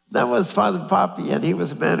 That was Father Poppy, and he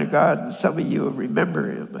was a man of God, and some of you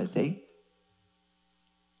remember him, I think.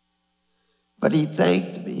 But he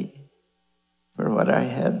thanked me for what I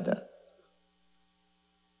had done.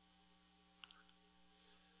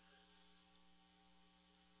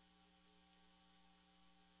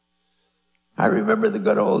 I remember the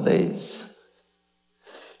good old days.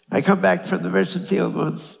 I come back from the mission field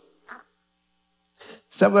once.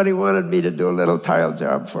 Somebody wanted me to do a little tile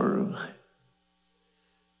job for them.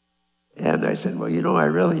 And I said, well, I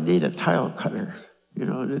really need a tile cutter,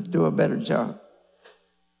 to do a better job.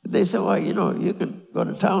 And they said, well, you can go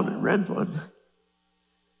to town and rent one.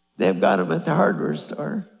 They've got them at the hardware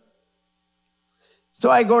store.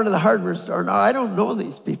 So I go to the hardware store. Now, I don't know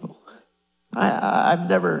these people. I've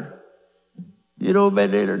never,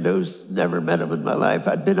 been introduced, never met them in my life.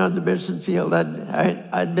 I'd been on the mission field.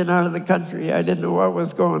 I'd been out of the country. I didn't know what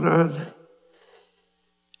was going on.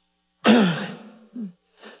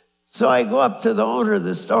 So I go up to the owner of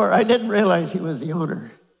the store. I didn't realize he was the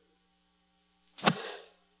owner.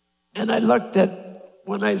 And I looked at,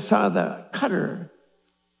 when I saw the cutter,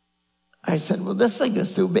 I said, well, this thing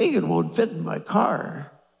is too big. It won't fit in my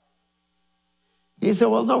car. He said,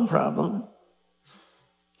 well, no problem.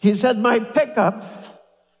 He said, my pickup,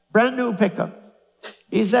 brand new pickup,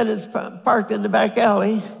 he said, it's parked in the back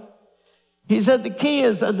alley. He said, the key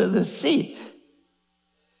is under the seat.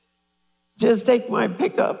 Just take my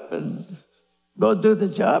pickup and go do the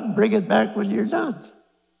job, bring it back when you're done.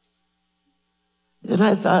 And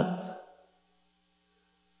I thought,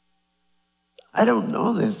 I don't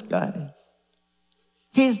know this guy.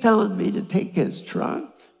 He's telling me to take his trunk.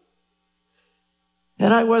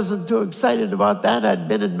 And I wasn't too excited about that. I'd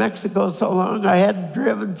been in Mexico so long, I hadn't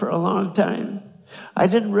driven for a long time. I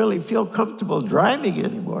didn't really feel comfortable driving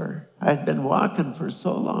anymore. I'd been walking for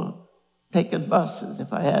so long, taking buses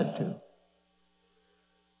if I had to.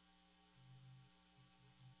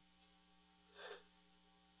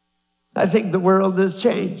 I think the world has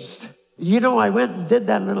changed. I went and did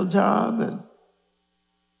that little job, and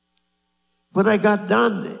when I got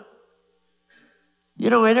done,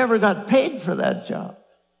 I never got paid for that job.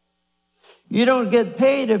 You don't get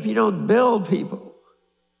paid if you don't bill people.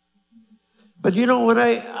 But when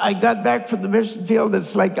I got back from the mission field,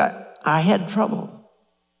 it's like I had trouble.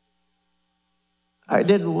 I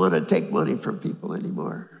didn't want to take money from people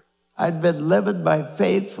anymore. I'd been living by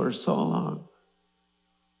faith for so long.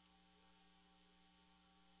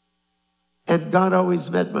 And God always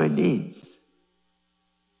met my needs.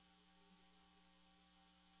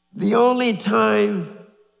 The only time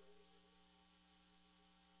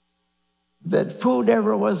that food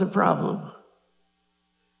ever was a problem,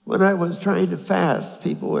 when I was trying to fast,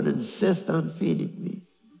 people would insist on feeding me.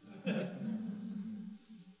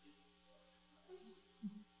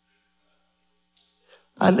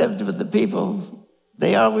 I lived with the people.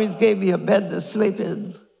 They always gave me a bed to sleep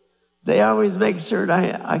in. They always made sure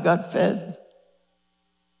I got fed.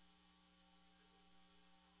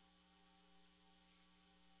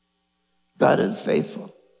 God is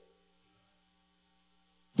faithful.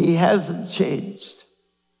 He hasn't changed.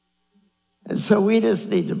 And so we just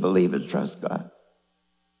need to believe and trust God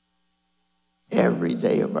every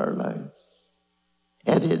day of our lives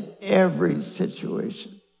and in every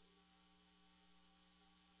situation.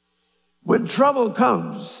 When trouble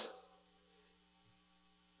comes,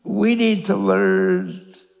 we need to learn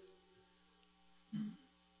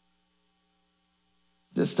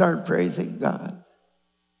to start praising God.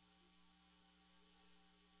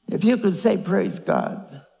 If you could say, praise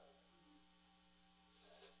God.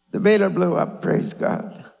 The mailer blew up, praise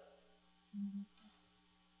God.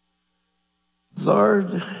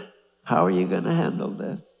 Lord, how are you going to handle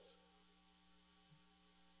this?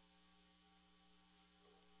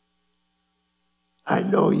 I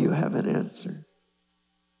know you have an answer.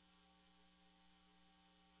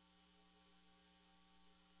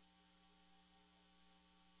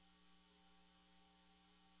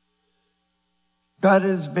 God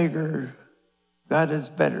is bigger. God is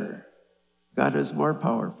better. God is more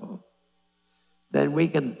powerful than we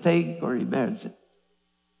can think or imagine.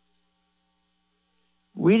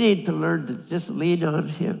 We need to learn to just lean on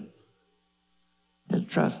Him and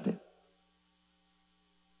trust Him.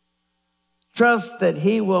 Trust that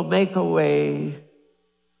He will make a way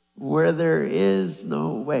where there is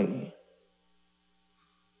no way.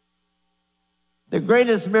 The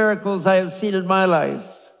greatest miracles I have seen in my life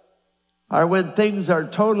are when things are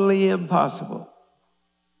totally impossible.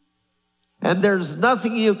 And there's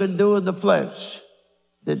nothing you can do in the flesh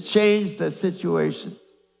to change the situation.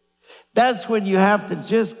 That's when you have to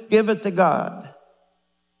just give it to God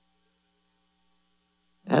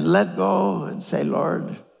and let go and say,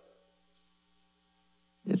 Lord,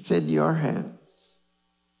 it's in your hands.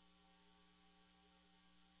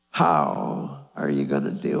 How are you going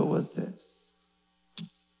to deal with this?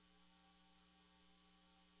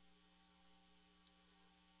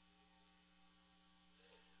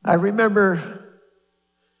 I remember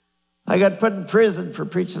I got put in prison for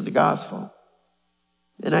preaching the gospel,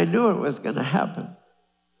 and I knew it was going to happen.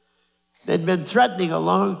 They'd been threatening a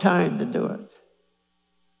long time to do it.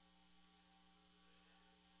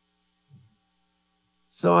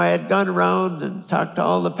 So I had gone around and talked to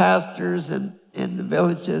all the pastors in the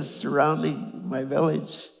villages surrounding my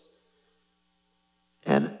village.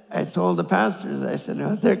 And I told the pastors, I said,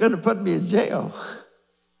 oh, they're going to put me in jail.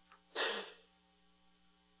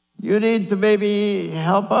 You need to maybe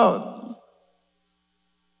help out.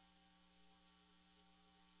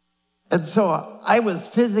 And so I was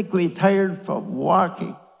physically tired from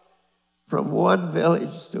walking from one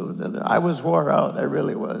village to another. I was wore out, I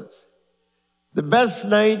really was. The best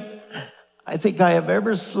night I think I have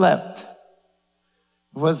ever slept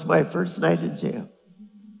was my first night in jail.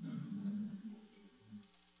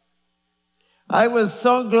 I was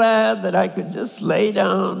so glad that I could just lay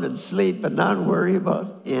down and sleep and not worry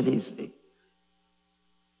about anything.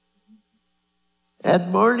 And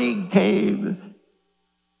morning came,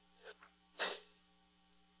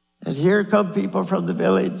 and here come people from the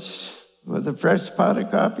village with a fresh pot of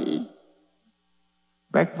coffee,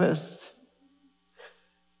 breakfast.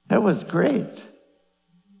 That was great.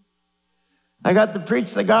 I got to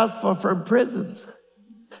preach the gospel from prison.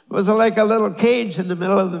 It was like a little cage in the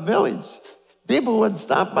middle of the village. People would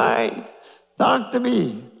stop by, talk to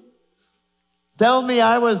me, tell me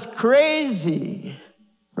I was crazy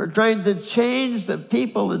for trying to change the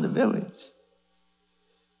people in the village,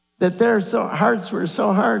 that their hearts were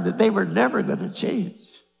so hard that they were never going to change.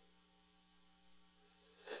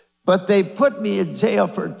 But they put me in jail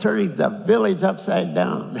for turning the village upside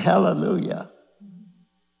down. Hallelujah.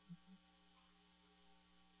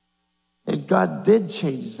 And God did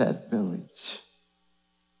change that village.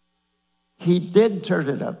 He did turn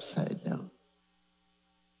it upside down.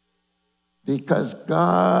 Because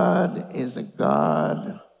God is a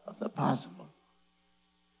God of the possible.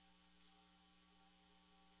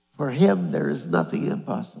 For him, there is nothing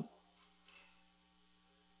impossible.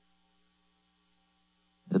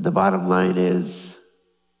 And the bottom line is,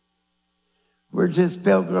 we're just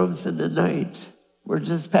pilgrims in the night. We're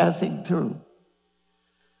just passing through.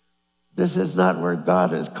 This is not where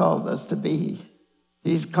God has called us to be.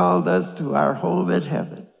 He's called us to our home in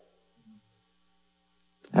heaven.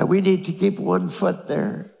 And we need to keep one foot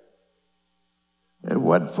there and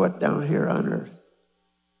one foot down here on earth.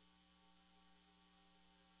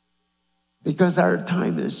 Because our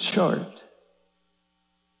time is short.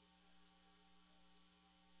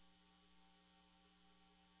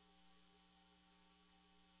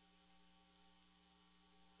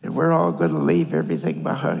 And we're all going to leave everything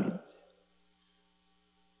behind.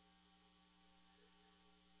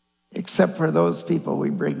 Except for those people we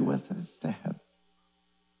bring with us to heaven.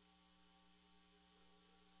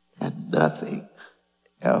 And nothing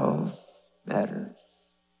else matters.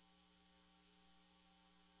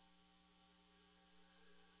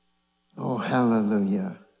 Oh,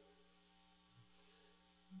 hallelujah.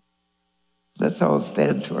 Let's all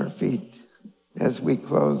stand to our feet as we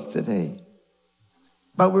close today.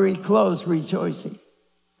 But we close rejoicing,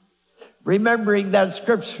 remembering that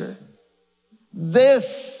scripture.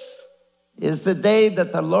 This is the day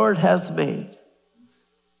that the Lord hath made.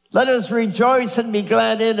 Let us rejoice and be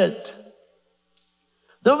glad in it.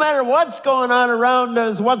 No matter what's going on around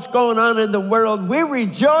us, what's going on in the world, we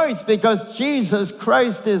rejoice because Jesus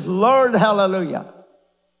Christ is Lord. Hallelujah.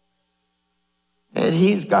 And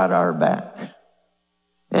he's got our back.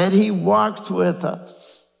 And he walks with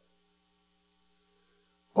us.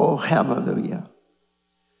 Oh, hallelujah.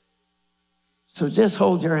 So just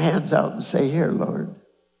hold your hands out and say, here, Lord,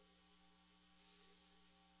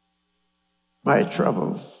 my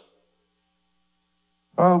troubles,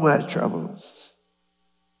 all my troubles,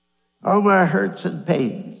 all my hurts and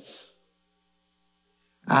pains,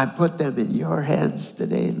 I put them in your hands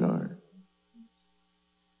today, Lord.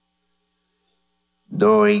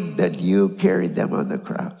 Knowing that you carried them on the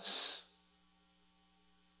cross.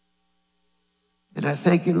 And I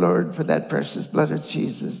thank you, Lord, for that precious blood of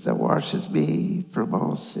Jesus that washes me from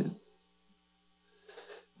all sins,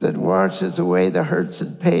 that washes away the hurts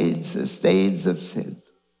and pains, the stains of sin.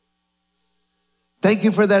 Thank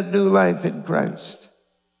you for that new life in Christ.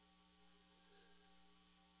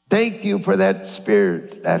 Thank you for that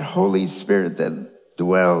Spirit, that Holy Spirit that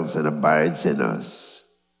dwells and abides in us.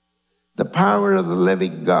 The power of the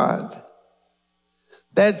living God.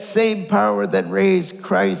 That same power that raised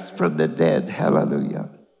Christ from the dead.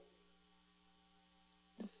 Hallelujah.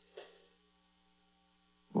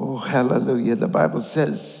 Oh, hallelujah. The Bible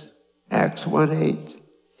says, Acts 1:8,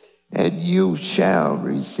 and you shall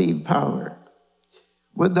receive power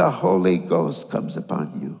when the Holy Ghost comes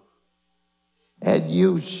upon you. And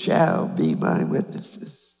you shall be my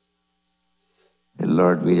witnesses. And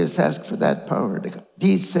Lord, we just ask for that power to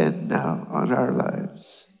descend now on our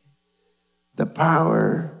lives. The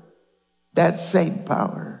power, that same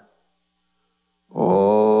power.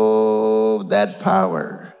 Oh, that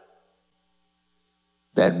power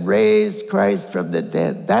that raised Christ from the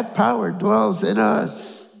dead. That power dwells in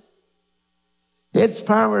us. It's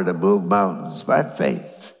power to move mountains by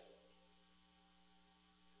faith.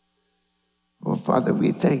 Oh, Father,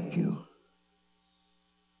 we thank you.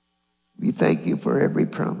 We thank you for every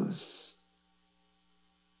promise.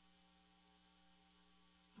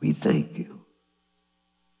 We thank you.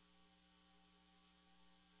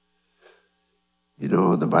 You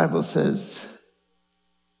know, the Bible says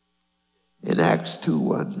in Acts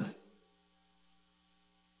 2:1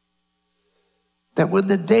 that when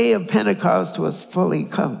the day of Pentecost was fully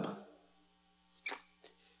come,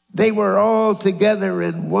 they were all together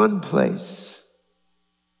in one place,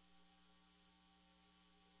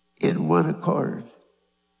 in one accord.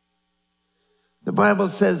 The Bible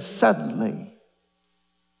says suddenly.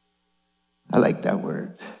 I like that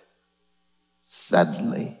word.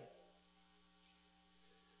 Suddenly.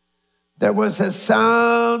 There was a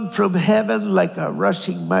sound from heaven like a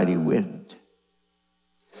rushing mighty wind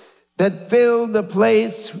that filled the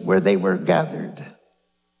place where they were gathered.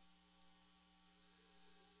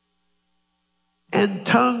 And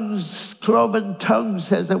tongues, cloven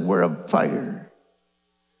tongues as it were of fire,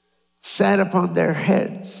 sat upon their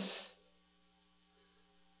heads.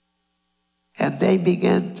 And they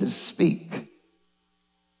began to speak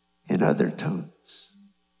in other tongues.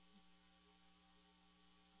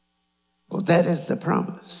 Well, that is the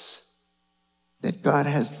promise that God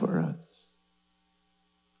has for us.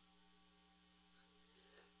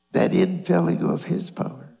 That infilling of his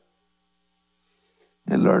power.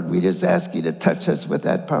 And Lord, we just ask you to touch us with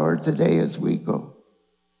that power today as we go.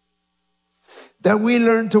 That we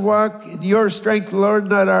learn to walk in your strength, Lord,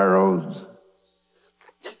 not our own.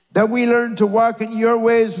 That we learn to walk in your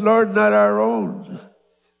ways, Lord, not our own.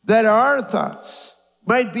 That our thoughts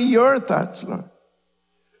might be your thoughts, Lord.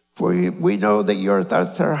 For we know that your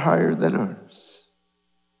thoughts are higher than ours.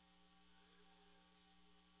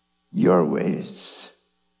 Your ways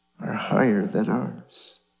are higher than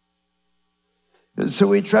ours. And so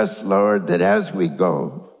we trust, Lord, that as we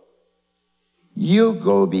go, you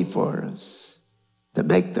go before us to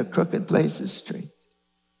make the crooked places straight.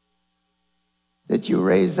 That you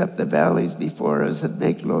raise up the valleys before us and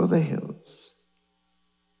make low the hills.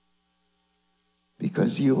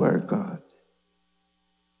 Because you are God,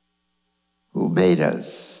 who made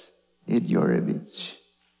us in your image.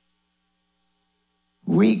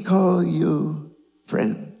 We call you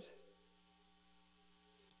friend,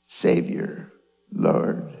 Savior,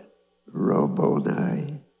 Lord,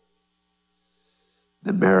 Rabboni,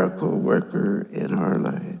 the miracle worker in our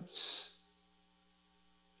lives.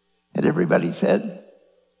 And everybody said,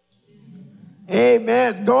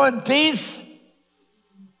 amen. Go in peace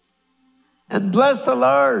and bless the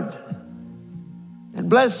Lord and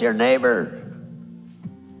bless your neighbor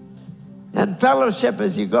and fellowship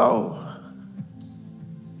as you go.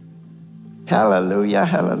 Hallelujah,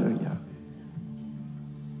 hallelujah.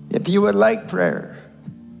 If you would like prayer,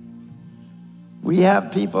 we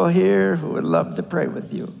have people here who would love to pray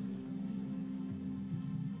with you.